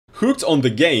Hooked on the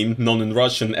Game, known in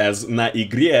Russian as NA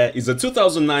IGRE, is a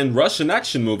 2009 Russian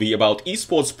action movie about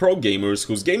esports pro gamers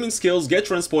whose gaming skills get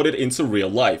transported into real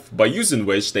life, by using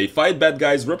which they fight bad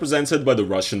guys represented by the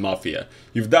Russian mafia.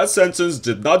 If that sentence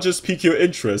did not just pique your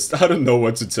interest, I don't know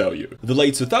what to tell you. The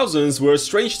late 2000s were a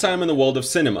strange time in the world of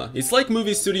cinema. It's like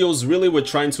movie studios really were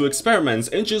trying to experiment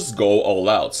and just go all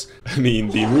out. I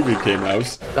mean, the movie came out.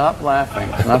 Stop laughing,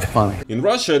 it's not funny. In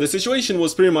Russia, the situation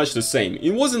was pretty much the same.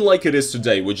 It wasn't like it is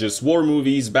today, with just war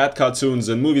movies, bad cartoons,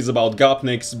 and movies about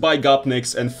gopniks, by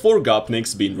gopniks, and for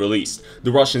gopniks being released.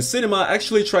 The Russian cinema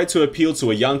actually tried to appeal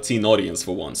to a young teen audience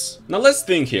for once. Now let's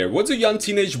think here, what do young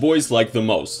teenage boys like the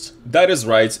most? That is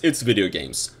right, it's video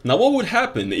games. Now what would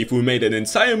happen if we made an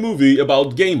entire movie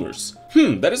about gamers?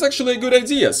 That is actually a good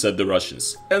idea, said the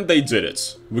Russians. And they did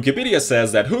it. Wikipedia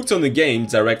says that Hooked on the Game,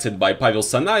 directed by Pavel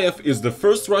Sanayev, is the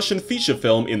first Russian feature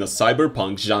film in the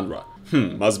cyberpunk genre.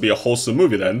 Must be a wholesome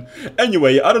movie then.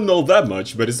 Anyway, I don't know that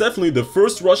much, but it's definitely the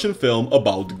first Russian film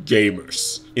about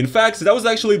gamers. In fact, that was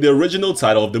actually the original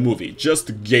title of the movie,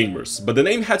 just Gamers, but the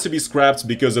name had to be scrapped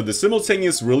because of the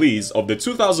simultaneous release of the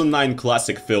 2009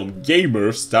 classic film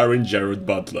Gamer starring Jared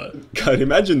Butler. God,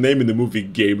 imagine naming the movie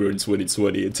Gamer in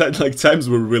 2020, like times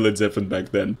were really different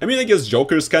back then. I mean, I guess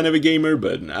Joker's kind of a gamer,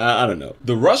 but I don't know.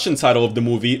 The Russian title of the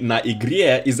movie, NA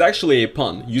IGRE, is actually a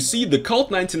pun. You see, the cult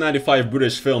 1995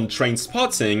 British film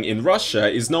Trainspotting in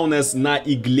Russia is known as NA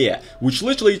IGRE, which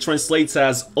literally translates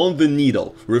as on the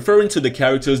needle, referring to the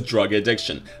character's drug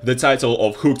addiction. The title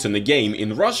of Hooked on the Game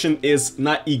in Russian is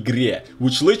NA IGRE,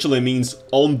 which literally means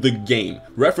on the game,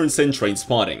 referencing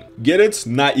Trainspotting. Get it?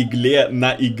 NA IGRE,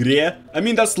 NA IGRE? I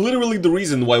mean, that's literally the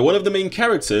reason why one of the main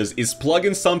characters is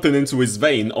plugging something into his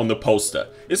vein on the poster.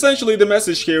 Essentially, the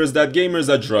message here is that gamers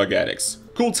are drug addicts.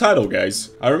 Cool title,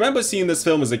 guys. I remember seeing this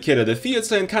film as a kid at the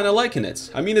theater and kinda liking it.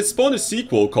 I mean, it spawned a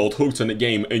sequel called Hooked on the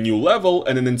Game: A New Level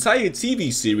and an entire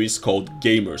TV series called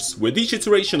Gamers, with each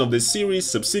iteration of this series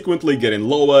subsequently getting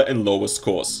lower and lower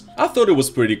scores. I thought it was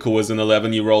pretty cool as an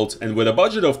 11-year-old, and with a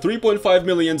budget of $3.5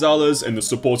 million and the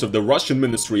support of the Russian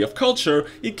Ministry of Culture,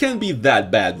 it can't be that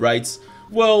bad, right?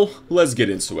 Well, let's get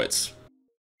into it.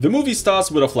 The movie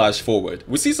starts with a flash forward.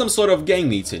 We see some sort of gang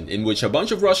meeting in which a bunch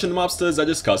of Russian mobsters are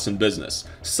discussing business.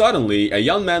 Suddenly, a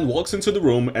young man walks into the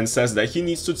room and says that he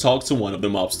needs to talk to one of the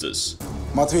mobsters.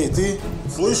 Матвей, ты?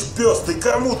 Слышь, пёс, ты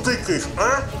кому тыкаешь,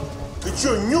 а? Ты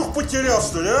чё, нюх потерял,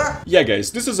 что ли, а? Yeah,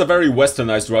 guys, this is a very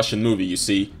westernized Russian movie, you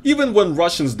see. Even when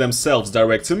Russians themselves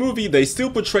direct a movie, they still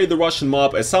portray the Russian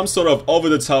mob as some sort of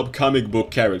over-the-top comic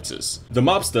book characters. The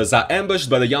mobsters are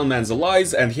ambushed by the young man's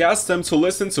allies, and he asks them to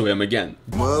listen to him again.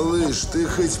 Малыш, ты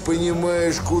хоть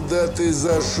понимаешь, куда ты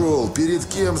зашел? Перед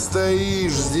кем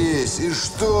стоишь здесь? И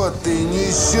что ты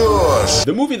несешь?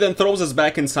 The movie then throws us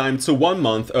back in time to 1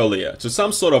 month earlier, to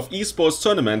some sort of esports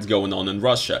tournament going on in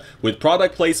Russia, with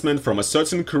product placement from a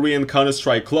certain Korean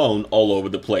Counter-Strike clone all over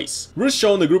the place. We're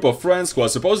shown a group of friends who are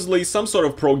supposedly some sort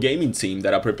of pro gaming team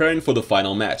that are preparing for the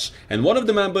final match, and one of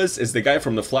the members is the guy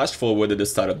from the flash forward at the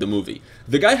start of the movie.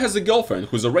 The guy has a girlfriend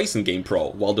who's a racing game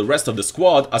pro, while the rest of the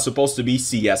squad are supposed to be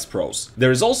CS pros.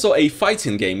 There is also a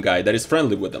fighting game guy that is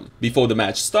friendly with them. Before the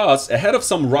match starts, a head of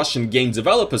some Russian game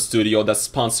developer studio that's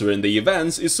sponsoring the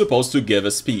events is supposed to give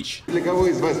a speech. Для кого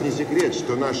из вас не секрет,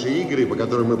 что наши игры, по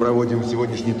которым мы проводим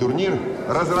сегодняшний турнир,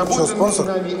 разработаны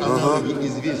нами аналоги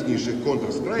известнейших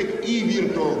Counter-Strike и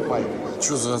Virtual Fighter.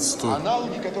 Чё за отстой?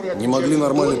 Не могли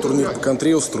нормальный турнир по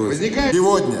контре устроить?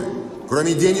 Сегодня,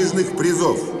 кроме денежных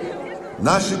призов,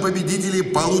 наши победители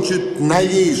получат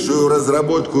новейшую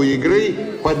разработку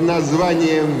игры под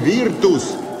названием Virtus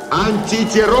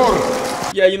Антитеррор.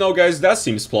 Yeah, you know guys, that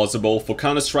seems plausible, for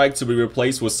Counter-Strike to be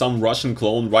replaced with some Russian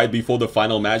clone right before the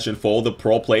final match and for all the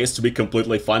pro players to be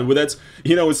completely fine with it.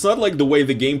 You know, it's not like the way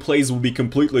the game plays will be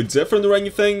completely different or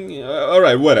anything.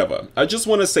 Alright, whatever. I just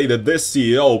want to say that this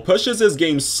CEO pushes his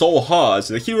game so hard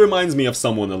that he reminds me of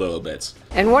someone a little bit.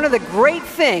 And one of the great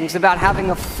things about having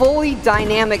a fully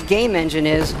dynamic game engine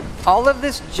is all of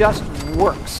this just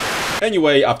works.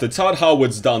 Anyway, after Todd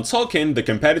Howard's done talking, the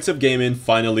competitive gaming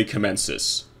finally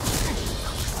commences.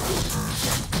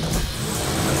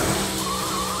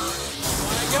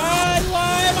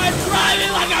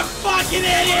 Like a fucking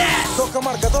idiot!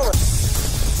 Комар, готовы?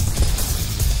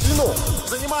 Длину,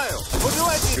 занимаю.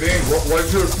 Выбивайте. Green,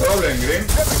 what's your problem, Green?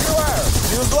 Я прикрываю.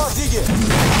 Минус 2 в диге.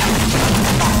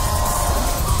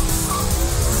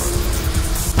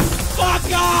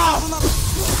 Fuck off!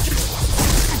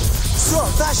 Все,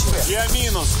 тащим. Я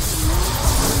минус.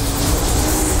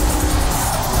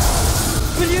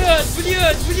 Блядь,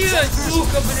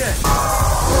 сука, блядь.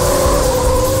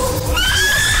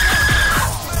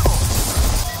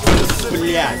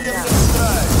 Блядь.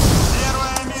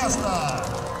 Первое место! Осторожно!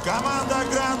 Команда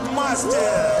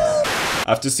Грандмастер!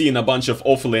 After seeing a bunch of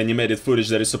awfully animated footage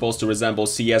that is supposed to resemble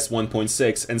CS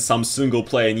 1.6 and some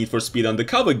single-player Need for Speed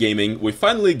Undercover gaming, we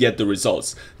finally get the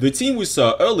results. The team we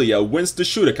saw earlier wins the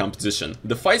shooter competition,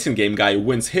 the fighting game guy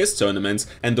wins his tournament,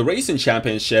 and the racing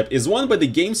championship is won by the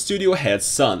game studio head's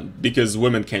son, because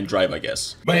women can't drive, I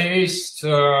guess.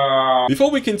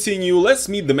 Before we continue, let's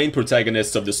meet the main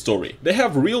protagonists of the story. They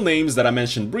have real names that I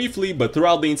mentioned briefly, but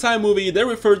throughout the entire movie they're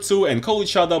referred to and call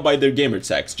each other by their gamer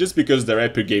tags, just because they're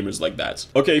epic gamers like that.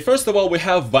 Okay, first of all we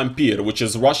have Vampir, which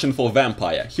is Russian for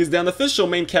vampire. He's the unofficial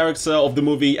main character of the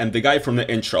movie and the guy from the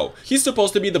intro. He's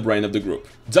supposed to be the brain of the group.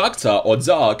 Doctor, or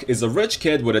Doc, is a rich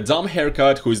kid with a dumb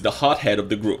haircut who is the hothead of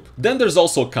the group. Then there's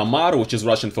also Kamar, which is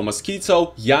Russian for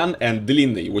mosquito, Yan and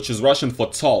Длинный, which is Russian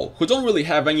for tall, who don't really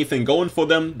have anything going for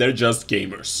them, they're just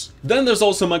gamers. Then there's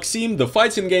also Maxim, the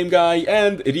fighting game guy,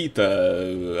 and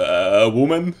Rita, a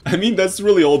woman? I mean, that's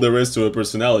really all there is to her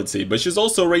personality, but she's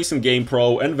also a racing game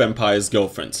pro and Vampire's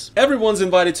girlfriend. Everyone's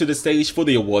invited to the stage for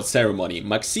the award ceremony.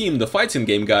 Maxim, the fighting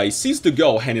game guy, sees the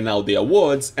girl handing out the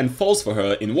awards and falls for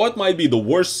her in what might be the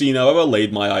worst scene I've ever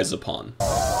laid my eyes upon.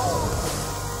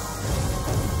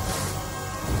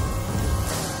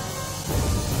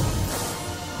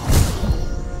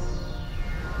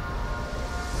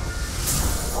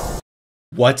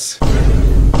 What?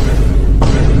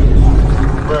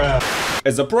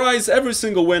 As a prize, every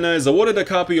single winner is awarded a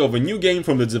copy of a new game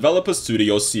from the developer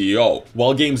studio CEO.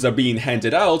 While games are being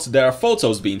handed out, there are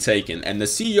photos being taken, and the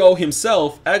CEO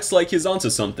himself acts like he's onto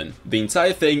something. The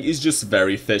entire thing is just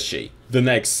very fishy. The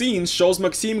next scene shows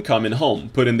Maxim coming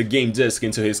home, putting the game disc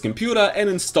into his computer and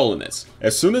installing it.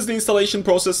 As soon as the installation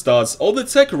process starts, all the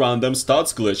tech around them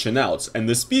starts glitching out, and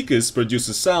the speakers produce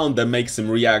a sound that makes him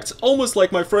react almost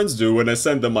like my friends do when I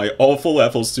send them my awful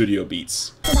FL Studio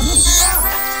beats.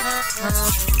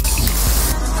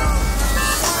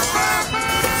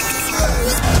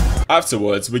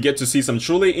 Afterwards, we get to see some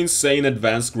truly insane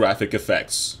advanced graphic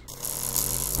effects.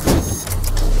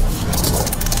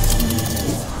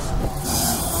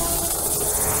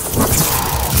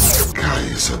 God,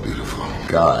 you're so beautiful.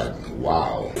 God,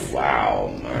 wow.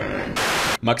 Wow, man.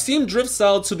 Maxim drifts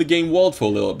out to the game world for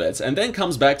a little bit and then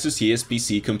comes back to see his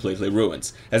PC completely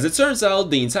ruined. As it turns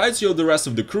out, the entirety of the rest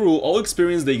of the crew all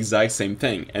experienced the exact same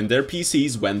thing, and their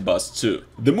PCs went bust too.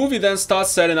 The movie then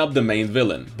starts setting up the main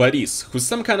villain, Boris, who's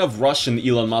some kind of Russian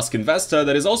Elon Musk investor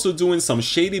that is also doing some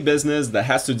shady business that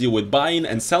has to deal with buying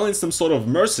and selling some sort of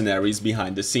mercenaries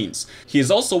behind the scenes. He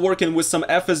is also working with some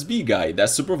FSB guy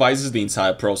that supervises the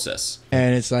entire process.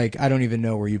 And it's like, I don't even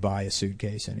know where you buy a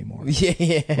suitcase anymore.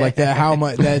 Yeah. Like that, how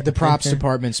much the props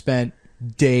department spent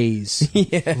days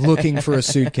looking for a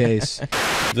suitcase.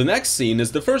 The next scene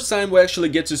is the first time we actually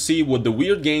get to see what the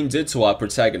weird game did to our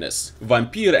protagonist.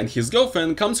 Vampir and his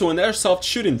girlfriend come to an airsoft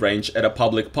shooting range at a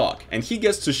public park, and he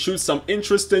gets to shoot some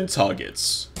interesting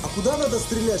targets. А куда надо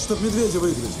стрелять, чтобы медведя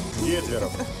выиграть?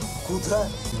 Гитлеров. Куда?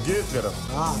 Гитлеров.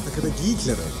 А, так это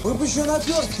Гитлеры. Вы бы еще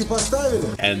наперстки поставили.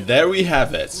 And there we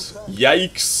have it.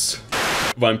 Yikes.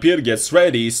 Vampir gets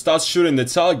ready, starts shooting the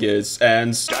targets,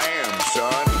 and Damn,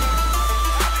 son.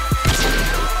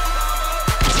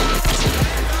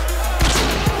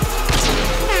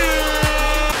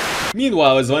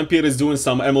 meanwhile, as Vampir is doing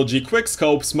some MLG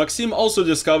quickscopes, Maxim also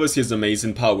discovers his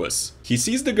amazing powers. He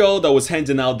sees the girl that was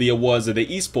handing out the awards at the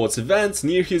esports event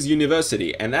near his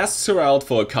university and asks her out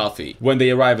for a coffee. When they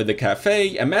arrive at the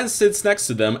cafe, a man sits next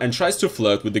to them and tries to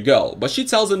flirt with the girl, but she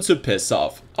tells him to piss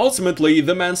off. Ultimately,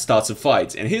 the man starts a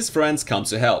fight and his friends come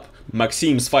to help.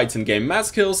 Maxim's fighting game math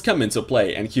skills come into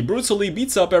play, and he brutally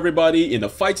beats up everybody in a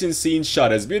fighting scene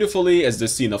shot as beautifully as the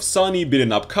scene of Sonny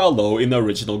beating up Carlo in the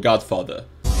original Godfather.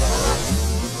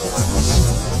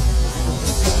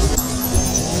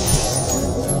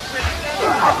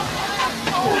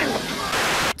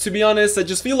 To be honest, I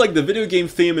just feel like the video game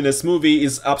theme in this movie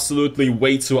is absolutely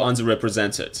way too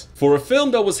underrepresented. For a film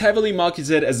that was heavily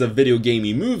marketed as a video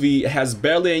gamey movie, it has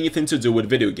barely anything to do with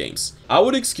video games. I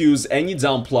would excuse any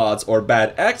dumb plot or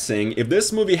bad acting if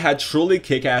this movie had truly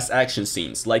kick-ass action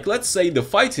scenes, like let's say the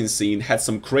fighting scene had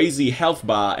some crazy health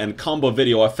bar and combo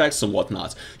video effects and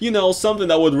whatnot. You know, something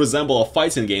that would resemble a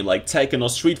fighting game like Tekken or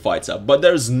Street Fighter, but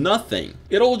there's nothing.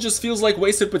 It all just feels like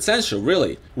wasted potential,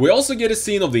 really. We also get a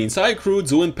scene of the entire crew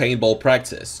doing paintball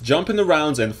practice, jumping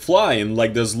around and flying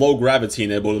like there's low gravity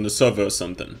enabled on the server or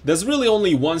something. There's really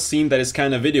only one scene that is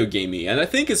kinda video gamey, and I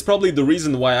think it's probably the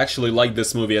reason why I actually liked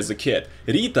this movie as a kid.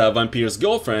 Rita, Vampire's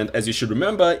girlfriend, as you should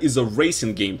remember, is a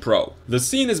racing game pro. The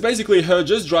scene is basically her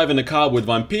just driving a car with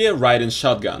Vampire riding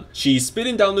shotgun. She's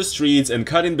speeding down the streets and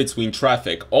cutting between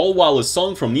traffic, all while a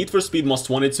song from Need for Speed Most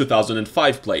Wanted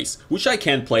 2005 plays, which I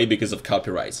can't play because of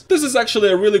copyright. This is actually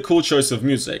a really cool choice of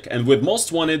music, and with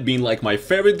Most Wanted being like my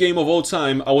favorite game of all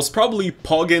time, I was probably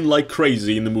pogging like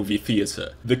crazy in the movie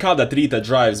theater. The car that Rita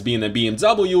drives being a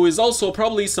BMW is also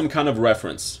probably some kind of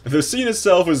reference. The scene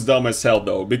itself is dumb as hell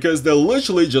though, because they're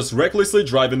literally just recklessly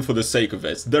driving for the sake of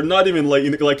it. They're not even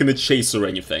like in a chase or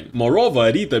anything.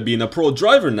 Moreover, Rita being a pro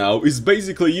driver now is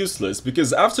basically useless,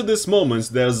 because after this moment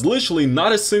there's literally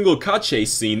not a single car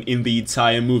chase scene in the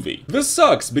entire movie. This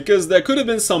sucks, because there could have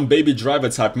been some Baby Driver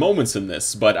type moments in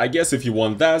this, but I guess if you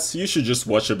want that, you should just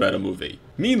watch a better movie.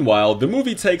 Meanwhile, the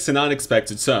movie takes an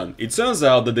unexpected turn. It turns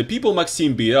out that the people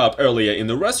Maxime beat up earlier in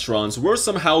the restaurants were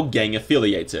somehow gang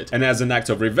affiliated, and as an act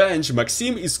of revenge,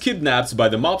 Maxime is kidnapped by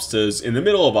the mobsters in the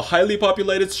middle of a highly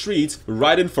populated street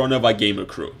right in front of our gamer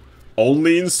crew.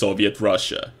 Only in Soviet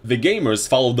Russia. The gamers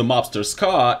follow the mobster's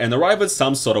car and arrive at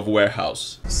some sort of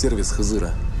warehouse. Сервис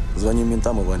Хызыра. Звоним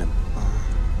ментам и валим.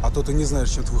 А то ты не знаешь,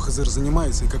 чем твой Хызыр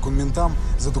занимается и как он ментам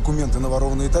за документы на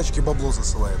ворованные тачки бабло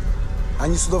засылает.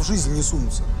 Они сюда в жизни не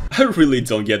сунутся. I really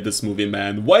don't get this movie,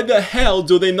 man. Why the hell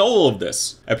do they know all of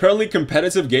this? Apparently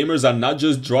competitive gamers are not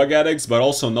just drug addicts, but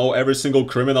also know every single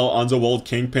criminal underworld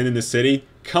kingpin in the city.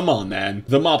 Come on, man.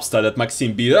 The mobster that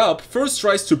Maxime beat up first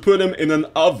tries to put him in an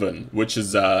oven, which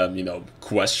is,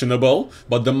 questionable,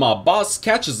 but the mob boss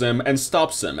catches him and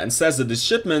stops him and says that the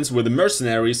shipment with the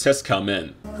mercenaries has come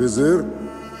in. Хызыр?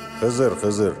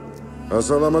 Хызыр.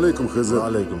 Ассаламу алейкум, Хызыр.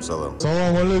 Алейкум салам.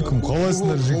 Салам алейкум.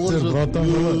 Қалайсыңдар, жігіттер, братан,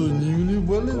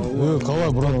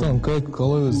 қалай, братан,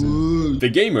 қалай. The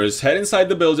gamers head inside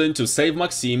the building to save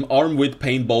Maxime armed with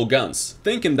paintball guns,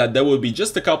 thinking that there will be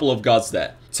just a couple of guards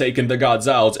there. Taking the guards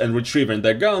out and retrieving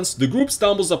their guns, the group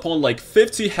stumbles upon like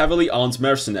 50 heavily armed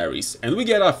mercenaries, and we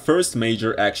get our first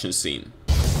major action scene.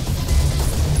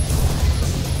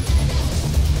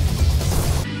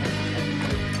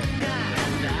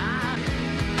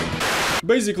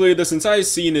 Basically, this entire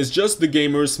scene is just the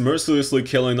gamers mercilessly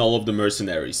killing all of the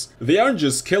mercenaries. They aren't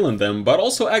just killing them, but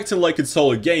also acting like it's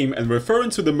all a game and referring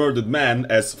to the murdered man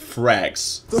as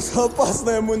frags. Что-то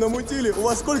опасное мы намутили. У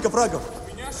вас сколько фрагов?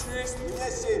 У меня 6. У меня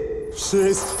 7.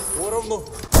 6. Поровну.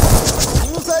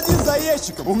 Минус 1 за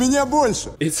ящиком. У меня больше.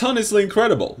 It's honestly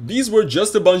incredible. These were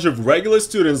just a bunch of regular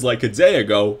students like a day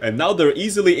ago, and now they're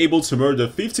easily able to murder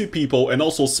 50 people and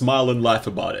also smile and laugh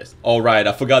about it. Alright,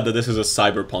 I forgot that this is a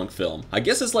cyberpunk film. I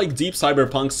guess it's like deep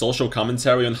cyberpunk social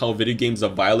commentary on how video games are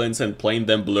violent and playing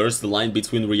them blurs the line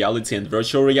between reality and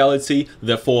virtual reality,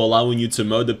 therefore allowing you to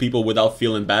murder people without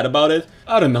feeling bad about it.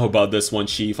 I don't know about this one,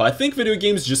 Chief. I think video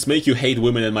games just make you hate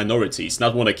women and minorities,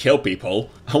 not want to kill people.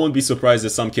 I wouldn't be surprised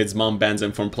if some kid's mom bans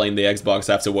him from playing the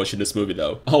Xbox after watching this movie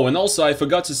though. Oh, and also I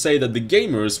forgot to say that the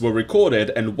gamers were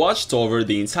recorded and watched over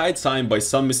the entire time by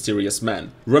some mysterious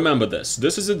man. Remember this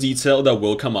is a detail that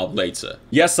will come up later.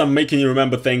 Yes, I'm making you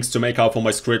remember things to make up for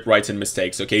my script writing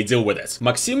mistakes, okay, deal with it.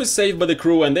 Maxime is saved by the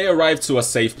crew and they arrive to a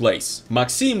safe place.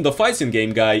 Maxime, the fighting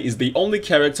game guy, is the only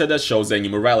character that shows any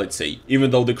morality.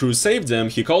 Even though the crew saved him,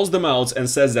 he calls them out and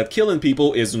says that killing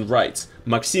people isn't right.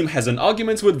 Maxime has an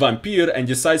argument with Vampire and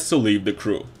decides to leave the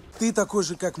crew. Ты такой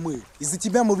же, как мы. Из-за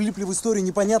тебя мы влипли в историю,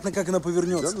 непонятно, как она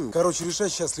повернется. Короче, решай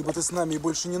сейчас, либо ты с нами и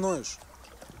больше не ноешь,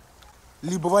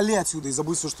 либо вали отсюда и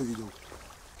забудь все, что видел.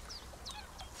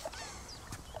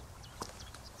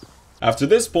 After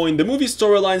this point, the movie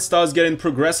storyline starts getting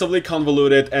progressively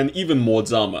convoluted and even more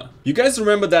drama. You guys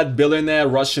remember that billionaire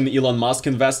Russian Elon Musk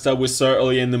investor we saw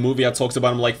earlier in the movie? I talked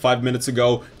about him like 5 minutes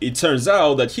ago. It turns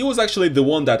out that he was actually the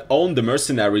one that owned the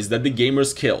mercenaries that the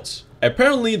gamers killed.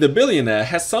 Apparently, the billionaire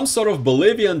has some sort of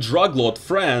Bolivian drug lord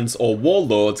friends or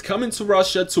warlords coming to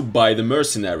Russia to buy the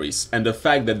mercenaries, and the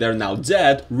fact that they're now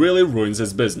dead really ruins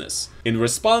his business. In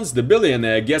response, the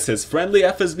billionaire gets his friendly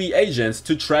FSB agents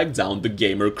to track down the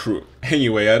gamer crew.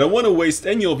 Anyway, I don't want to waste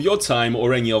any of your time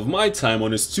or any of my time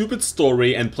on a stupid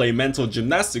story and play mental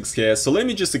gymnastics here, so let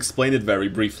me just explain it very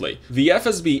briefly. The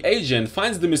FSB agent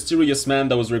finds the mysterious man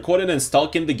that was recording and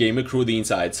stalking the gamer crew the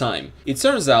entire time. It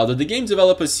turns out that the game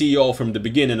developer CEO from the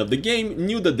beginning of the game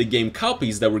knew that the game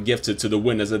copies that were gifted to the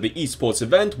winners at the esports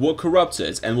event were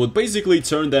corrupted and would basically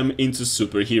turn them into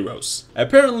superheroes.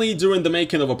 Apparently, during the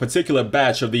making of a particular particular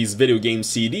batch of these video game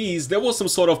CDs, there was some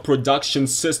sort of production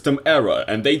system error,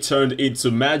 and they turned into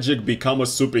Magic Become a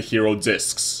Superhero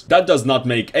discs. That does not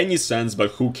make any sense,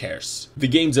 but who cares? The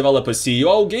game developer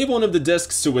CEO gave one of the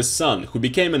discs to his son, who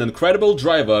became an incredible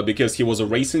driver because he was a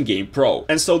racing game pro.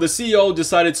 And so the CEO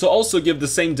decided to also give the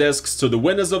same discs to the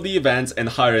winners of the event and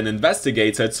hire an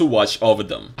investigator to watch over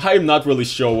them. I'm not really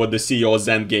sure what the CEO's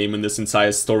endgame in this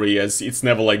entire story is, it's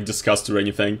never like discussed or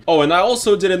anything. Oh, and I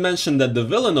also didn't mention that the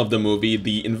villain of the movie,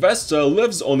 the investor,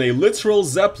 lives on a literal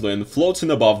zeppelin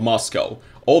floating above Moscow.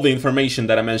 All the information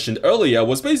that I mentioned earlier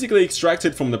was basically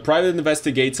extracted from the private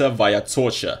investigator via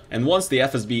torture, and once the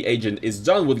FSB agent is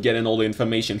done with getting all the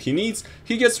information he needs,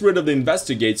 he gets rid of the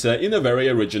investigator in a very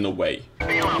original way.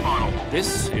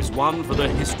 This is one for the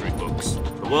history books.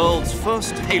 The world's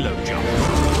first halo jump.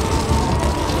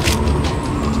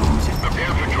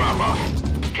 Prepare for drop-off.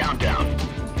 Countdown.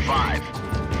 5,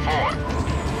 4,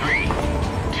 3,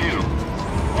 2,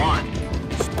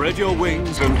 1. Spread your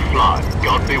wings and fly.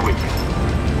 God be with you.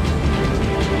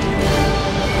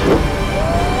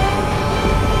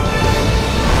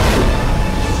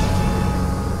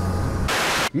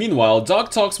 Meanwhile,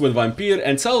 Doc talks with Vampire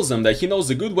and tells him that he knows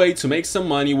a good way to make some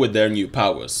money with their new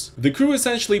powers. The crew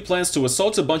essentially plans to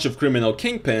assault a bunch of criminal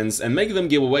kingpins and make them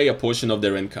give away a portion of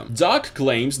their income. Doc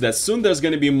claims that soon there's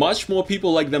gonna be much more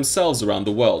people like themselves around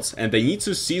the world, and they need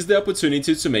to seize the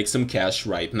opportunity to make some cash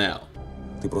right now.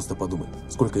 Ты просто подумай,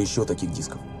 сколько еще таких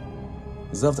дисков.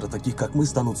 Завтра таких, как мы,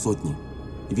 станут сотни.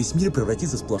 И весь мир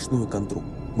превратится в сплошную контру.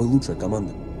 Мы лучшая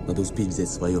команда. Надо успеть взять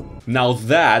свое. Now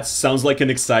that sounds like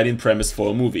an exciting premise for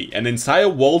a movie. An entire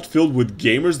world filled with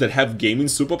gamers that have gaming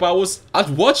superpowers?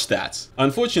 I'd watch that!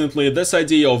 Unfortunately, this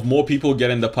idea of more people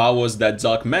getting the powers that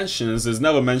Doc mentions is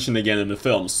never mentioned again in the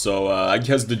film, so I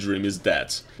guess the dream is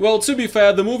dead. Well, to be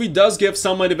fair, the movie does give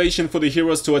some motivation for the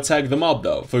heroes to attack the mob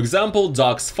though. For example,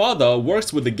 Doc's father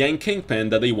works with the gang kingpin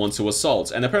that they want to assault,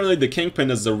 and apparently the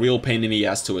kingpin is a real pain in the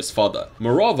ass to his father.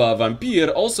 Moreover, Vampire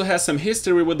also has some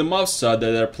history with the mobster that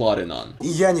they're plotting on. И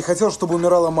я не хотел, чтобы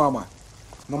умирала мама.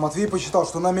 Но Матвей посчитал,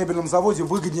 что на мебельном заводе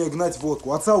выгоднее гнать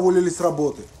водку. Отца уволили с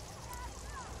работы.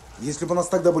 Если бы у нас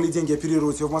тогда были деньги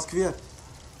оперировать ее в Москве...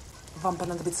 Вам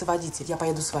понадобится водитель, я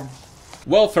поеду с вами.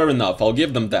 Well, fair enough, I'll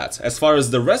give them that. As far as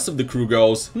the rest of the crew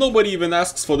goes, nobody even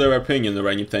asks for their opinion or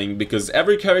anything, because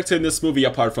every character in this movie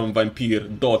apart from Vampire,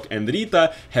 Doc and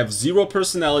Rita have zero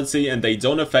personality and they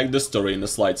don't affect the story in the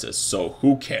slightest, so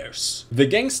who cares? The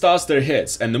gang starts their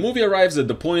hits, and the movie arrives at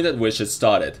the point at which it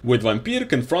started, with Vampire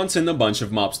confronting a bunch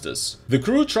of mobsters. The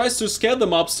crew tries to scare the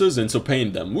mobsters into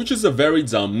paying them, which is a very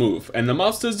dumb move, and the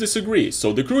mobsters disagree,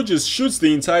 so the crew just shoots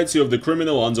the entirety of the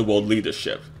criminal underworld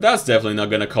leadership. That's definitely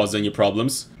not gonna cause any problems.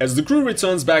 As the crew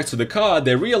returns back to the car,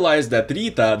 they realize that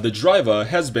Rita, the driver,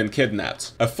 has been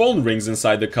kidnapped. A phone rings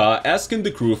inside the car asking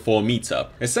the crew for a meetup.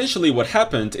 Essentially what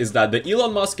happened is that the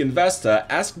Elon Musk investor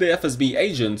asked the FSB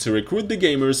agent to recruit the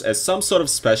gamers as some sort of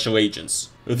special agents.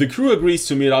 The crew agrees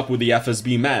to meet up with the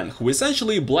FSB man, who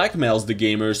essentially blackmails the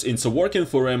gamers into working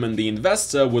for him and the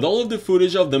investor with all of the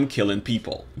footage of them killing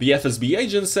people. The FSB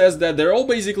agent says that they're all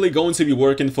basically going to be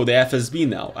working for the FSB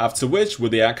now, after which,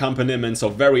 with the accompaniment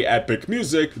of very epic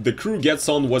music, the crew gets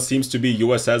on what seems to be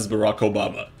USS Barack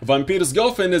Obama. Vampire's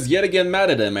girlfriend is yet again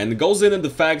mad at him and goes in at the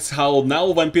fact how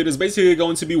now Vampire is basically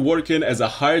going to be working as a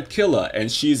hired killer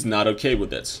and she's not okay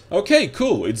with it. Okay,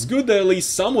 cool, it's good that at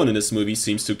least someone in this movie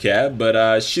seems to care,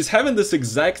 but she's having this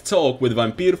exact talk with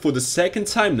Vampire for the second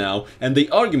time now, and the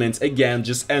argument again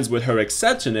just ends with her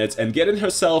accepting it and getting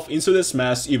herself into this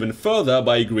mess even further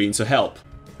by agreeing to help.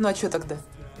 Ну а чё тогда?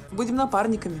 Будем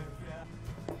напарниками.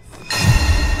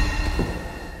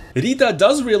 Rita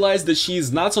does realize that she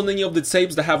is not on any of the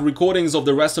tapes that have recordings of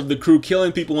the rest of the crew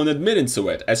killing people and admitting to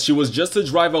it, as she was just a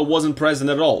driver, wasn't present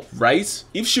at all, right?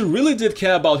 If she really did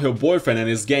care about her boyfriend and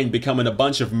his gang becoming a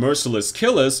bunch of merciless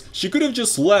killers, she could have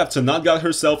just left and not got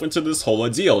herself into this whole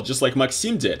ordeal, just like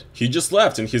Maxim did. He just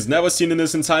left and he's never seen in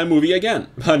this entire movie again.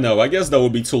 But no, I guess that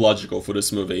would be too logical for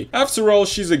this movie. After all,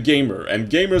 she's a gamer, and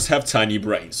gamers have tiny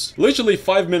brains. Literally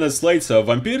 5 minutes later,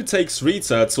 Vampire takes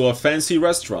Rita to a fancy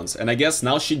restaurant, and I guess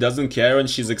now she doesn't care and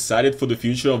she's excited for the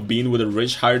future of being with a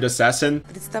rich hired assassin.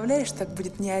 Представляешь, так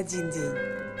будет не один день.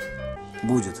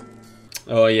 Будет.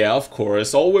 Oh yeah, of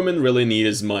course, all women really need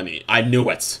is money. I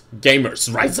knew it!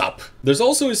 Gamers, rise up! There's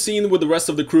also a scene with the rest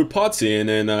of the crew partying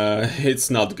and it's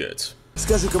not good.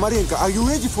 Скажи, Комаренко, are you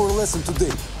ready for a lesson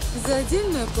today? За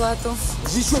отдельную плату.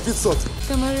 Еще 500.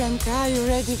 Комаренко, are you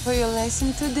ready for your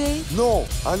lesson today? No,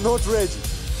 I'm not ready.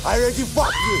 I ready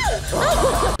fuck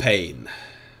you! Pain.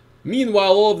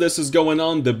 Meanwhile, all of this is going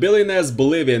on, the billionaire's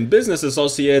Bolivian business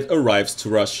associate arrives to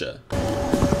Russia.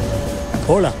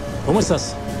 Hola, ¿cómo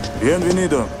estás?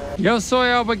 Bienvenido. Yo soy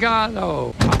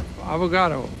abogado,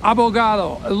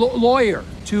 a lawyer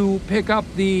to pick up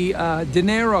the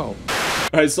dinero.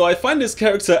 Alright, so I find this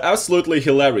character absolutely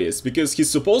hilarious because he's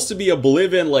supposed to be a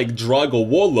Bolivian like drug or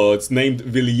warlord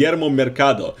named Guillermo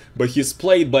Mercado, but he's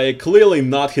played by a clearly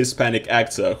not Hispanic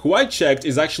actor, who I checked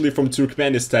is actually from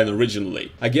Turkmenistan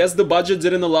originally. I guess the budget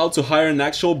didn't allow to hire an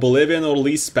actual Bolivian or at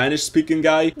least Spanish speaking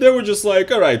guy. They were just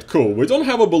like, alright, cool, we don't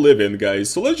have a Bolivian guy,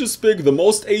 so let's just pick the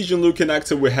most Asian looking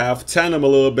actor we have, tan him a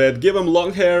little bit, give him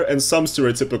long hair and some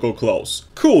stereotypical clothes.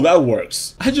 Cool, that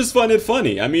works. I just find it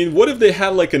funny. I mean, what if they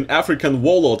had like an African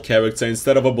warlord character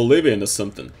instead of a Bolivian or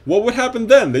something? What would happen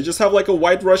then? They just have like a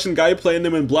white Russian guy playing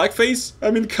them in blackface? I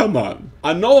mean, come on.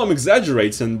 I know I'm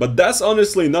exaggerating, but that's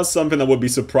honestly not something I would be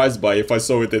surprised by if I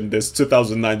saw it in this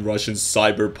 2009 Russian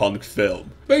cyberpunk film.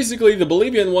 Basically, the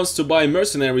Bolivian wants to buy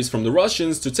mercenaries from the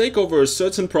Russians to take over a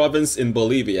certain province in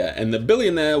Bolivia, and the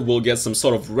billionaire will get some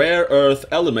sort of rare earth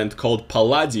element called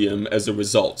palladium as a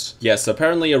result. Yes,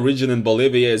 apparently a region in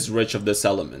Bolivia is rich of this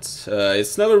element.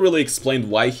 It's never really explained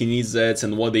why he needs it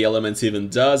and what the element even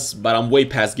does, but I'm way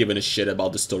past giving a shit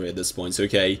about the story at this point,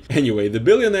 okay? Anyway, the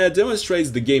billionaire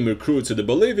demonstrates the gamer crew to the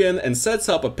Bolivian and sets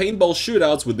up a paintball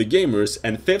shootout with the gamers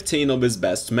and 15 of his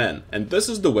best men, and this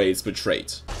is the way it's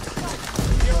portrayed.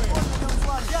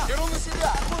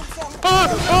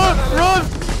 Run!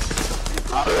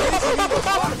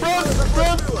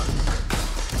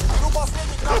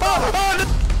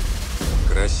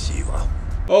 Красиво.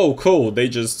 Oh, cool, they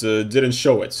just didn't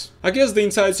show it. I guess the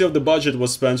entirety of the budget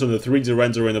was spent on the 3D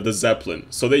rendering of the Zeppelin,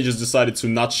 so they just decided to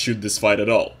not shoot this fight at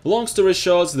all. Long story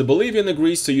short, the Bolivian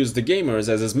agrees to use the gamers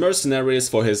as his mercenaries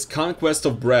for his conquest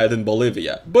of bread in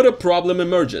Bolivia. But a problem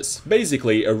emerges.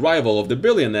 Basically, a rival of the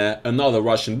billionaire, another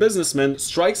Russian businessman,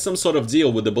 strikes some sort of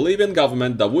deal with the Bolivian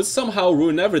government that would somehow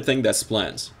ruin everything that's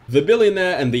planned. The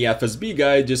billionaire and the FSB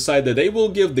guy decide that they will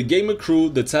give the gamer crew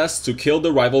the task to kill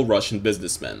the rival Russian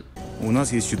businessman. У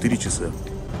нас есть 4 часа.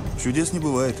 Чудес не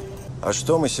бывает. А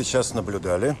что мы сейчас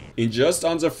наблюдали? In just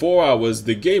under 4 hours,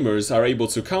 the gamers are able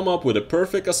to come up with a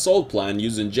perfect assault plan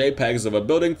using JPEGs of a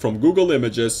building from Google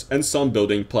Images and some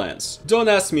building plans. Don't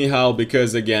ask me how,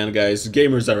 because again guys,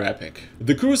 gamers are epic.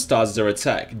 The crew starts their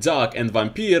attack. Doc and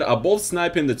Vampire are both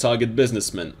sniping the target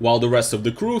businessman, while the rest of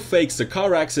the crew fakes a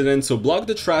car accident to block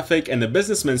the traffic and the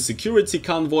businessman's security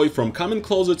convoy from coming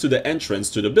closer to the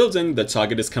entrance to the building the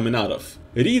target is coming out of.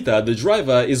 Rita, the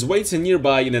driver, is waiting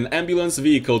nearby in an ambulance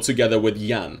vehicle together with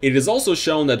Jan. It is also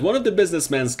shown that one of the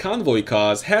businessman's convoy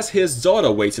cars has his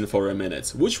daughter waiting for a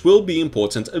minute, which will be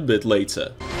important a bit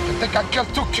later. You think I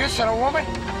killed 2 kids and a woman?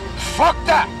 Fuck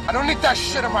that! I don't need that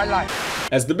shit in my life.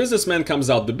 As the businessman comes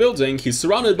out the building, he's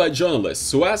surrounded by journalists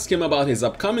who ask him about his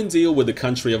upcoming deal with the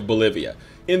country of Bolivia.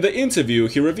 In the interview,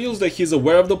 he reveals that he's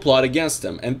aware of the plot against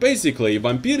him, and basically,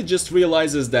 Vampire just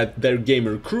realizes that their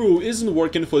gamer crew isn't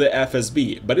working for the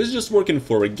FSB, but is just working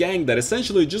for a gang that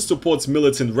essentially just supports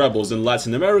militant rebels in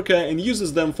Latin America and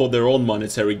uses them for their own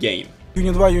monetary gain.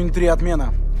 Юнит 2, Юнит 3,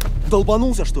 отмена.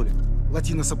 Долбанулся, что ли?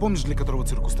 Латиноса, помнишь, для которого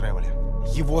цирк устраивали?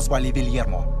 Его звали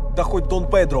Вильермо. Да хоть Дон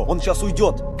Педро, он сейчас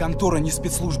уйдет. Контора не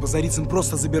спецслужба, Зарицын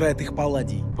просто забирает их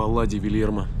Палладий. Палладий,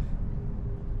 Вильермо.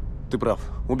 Ты прав,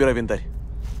 убирай винтарь.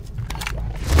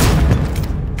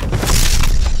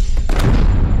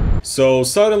 So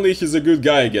suddenly he's a good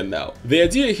guy again now. The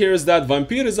idea here is that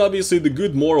Vampire is obviously the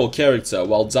good moral character,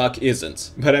 while Doc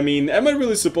isn't. But I mean, am I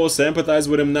really supposed to empathize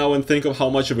with him now and think of how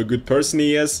much of a good person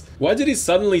he is? Why did he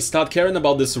suddenly start caring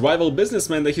about this rival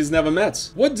businessman that he's never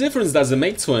met? What difference does it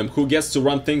make to him who gets to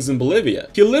run things in Bolivia?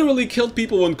 He literally killed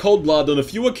people in cold blood on a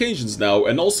few occasions now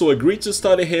and also agreed to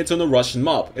start a hit on a Russian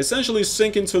mob, essentially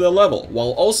sinking to their level,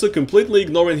 while also completely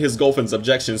ignoring his girlfriend's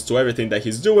objections to everything that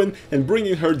he's doing and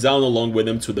bringing her down along with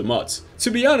him to the mud. To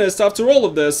be honest, after all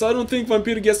of this, I don't think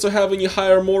Vampire gets to have any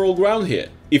higher moral ground here.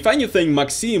 If anything,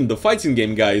 Maxim, the fighting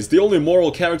game guy, is the only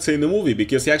moral character in the movie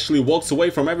because he actually walks away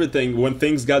from everything when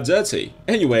things got dirty.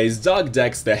 Anyways, Doc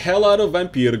decks the hell out of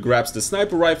Vampire, grabs the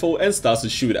sniper rifle and starts a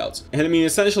shootout. And I mean,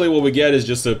 essentially what we get is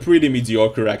just a pretty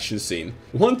mediocre action scene.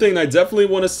 One thing I definitely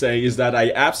want to say is that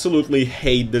I absolutely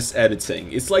hate this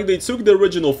editing. It's like they took the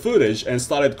original footage and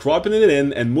started cropping it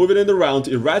in and moving it around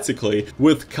erratically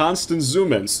with constant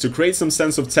zoom-ins to create some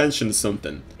sense of tension or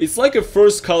something. It's like a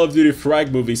first Call of Duty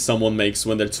frag movie someone makes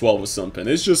when they're 12 or something.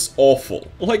 It's just awful.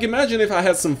 Like, imagine if I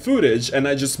had some footage and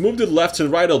I just moved it left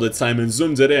and right all the time and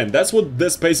zoomed it in. That's what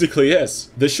this basically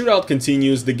is. The shootout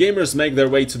continues, the gamers make their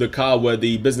way to the car where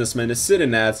the businessman is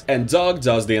sitting at, and Dog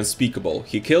does the unspeakable.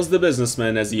 He kills the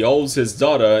businessman as he holds his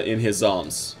daughter in his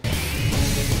arms.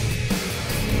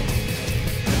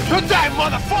 Good day,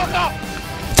 motherfucker!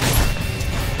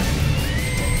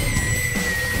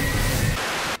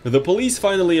 The police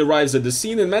finally arrives at the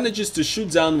scene and manages to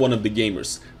shoot down one of the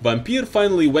gamers. Vampire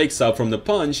finally wakes up from the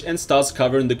punch and starts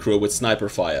covering the crew with sniper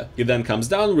fire. He then comes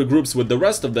down, regroups with the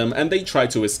rest of them, and they try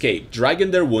to escape, dragging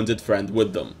their wounded friend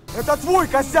with them. Это твой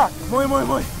косяк!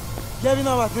 Мой. Я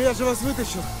виноват, но я же вас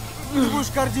вытащил. Ты будешь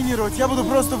координировать, я буду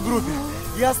просто в группе.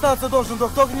 Я остаться должен,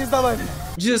 док, только не сдавай меня.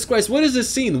 Jesus Christ, what is this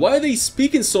scene? Why are they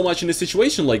speaking so much in a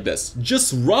situation like this?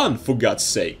 Just run, for God's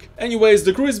sake. Anyways,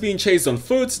 the crew is being chased on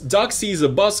foot, Doc sees a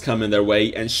bus coming their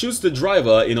way and shoots the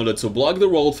driver in order to block the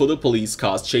road for the police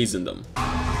cars chasing them.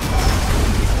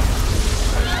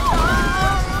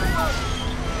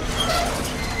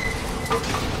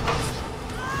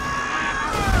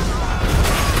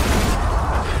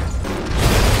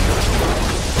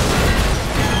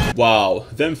 Wow,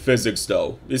 them physics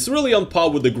though. It's really on par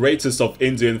with the greatest of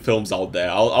Indian films out there,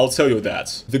 I'll tell you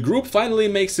that. The group finally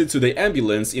makes it to the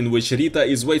ambulance in which Rita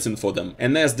is waiting for them,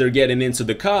 and as they're getting into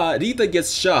the car, Rita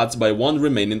gets shot by one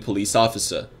remaining police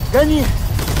officer. Гони!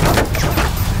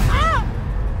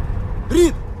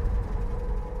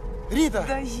 Рита!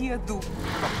 Да еду.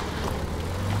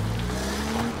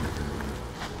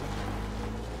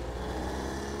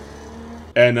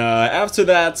 And after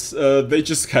that, they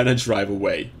just kinda drive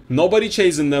away. Nobody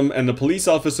chasing them, and the police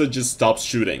officer just stops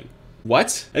shooting.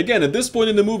 What? Again, at this point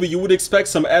in the movie you would expect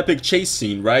some epic chase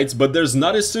scene, right? But there's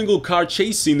not a single car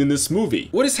chase scene in this movie.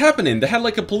 What is happening? They had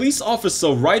like a police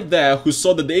officer right there who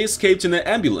saw that they escaped in an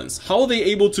ambulance. How are they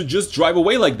able to just drive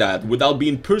away like that without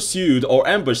being pursued or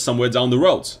ambushed somewhere down the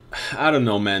road? I don't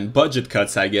know, man. Budget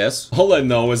cuts, I guess. All I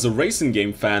know as a racing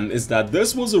game fan is that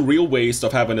this was a real waste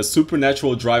of having a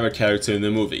supernatural driver character in the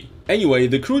movie. Anyway,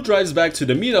 the crew drives back to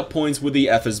the meetup point with the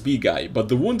FSB guy, but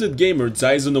the wounded gamer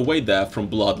dies on the way there from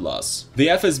blood loss. The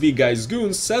FSB guy's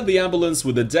goons set the ambulance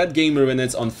with a dead gamer in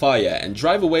it on fire and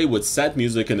drive away with sad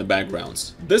music in the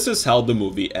background. This is how the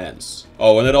movie ends.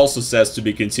 Oh, and it also says to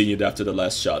be continued after the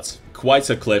last shot.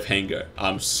 Quite a cliffhanger.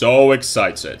 I'm so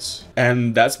excited.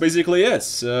 And that's basically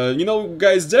it. You know,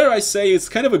 guys, dare I say it's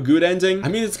kind of a good ending? I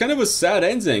mean, it's kind of a sad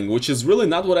ending, which is really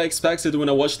not what I expected when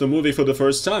I watched the movie for the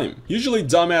first time. Usually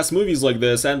dumbass movies like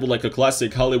this end with like a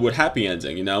classic Hollywood happy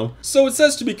ending, you know? So it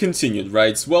says to be continued,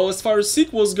 right? Well, as far as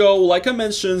sequels go, like I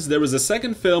mentioned, there is a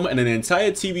second film and an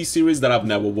entire TV series that I've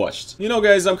never watched. You know,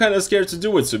 guys, I'm kind of scared to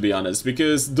do it, to be honest,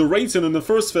 because the rating in the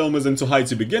first film isn't too high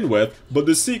to begin with, but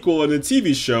the sequel and the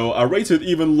TV show are rated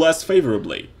even less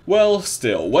favorably. Well,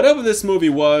 still, whatever this movie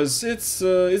was, it's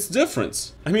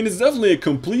different. I mean, it's definitely a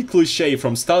complete cliche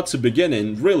from start to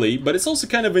beginning, really, but it's also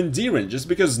kind of endearing just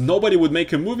because nobody would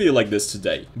make a movie like this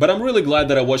today. But I'm really glad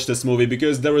that I watched this movie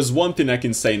because there is one thing I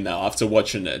can say now after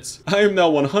watching it. I am now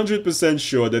 100%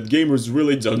 sure that gamers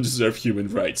really don't deserve human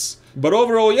rights. But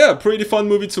overall, yeah, pretty fun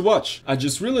movie to watch. I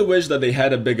just really wish that they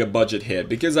had a bigger budget here,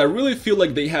 because I really feel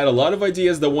like they had a lot of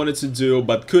ideas they wanted to do,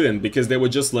 but couldn't because they were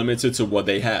just limited to what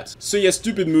they had. So yeah,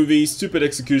 stupid movie, stupid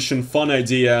execution, fun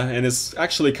idea, and it's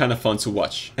actually kind of fun to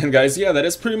watch. And guys, yeah, that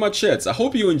is pretty much it. I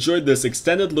hope you enjoyed this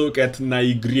extended look at NA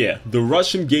IGRE, the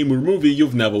Russian gamer movie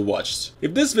you've never watched.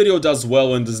 If this video does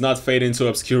well and does not fade into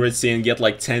obscurity and get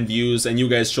like 10 views and you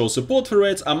guys show support for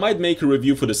it, I might make a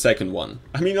review for the second one.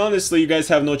 I mean, honestly, you guys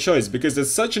have no choice, because it's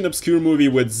such an obscure movie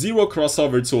with zero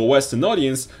crossover to a Western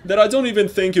audience that I don't even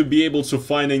think you'd be able to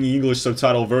find any English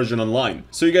subtitle version online.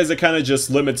 So you guys are kinda just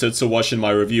limited to watching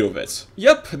my review of it.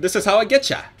 Yep, this is how I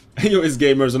get ya. Anyways,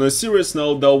 gamers, on a serious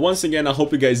note though, once again, I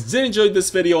hope you guys did enjoy this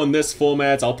video in this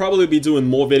format. I'll probably be doing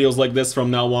more videos like this from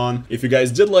now on. If you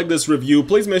guys did like this review,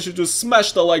 please make sure to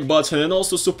smash the like button and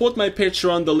also support my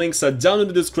Patreon. The links are down in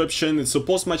the description. It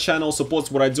supports my channel, supports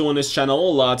what I do on this channel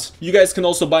a lot. You guys can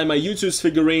also buy my YouTube's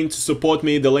figurine to support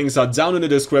me. The links are down in the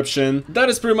description. That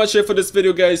is pretty much it for this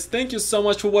video, guys. Thank you so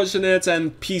much for watching it,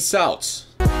 and peace out.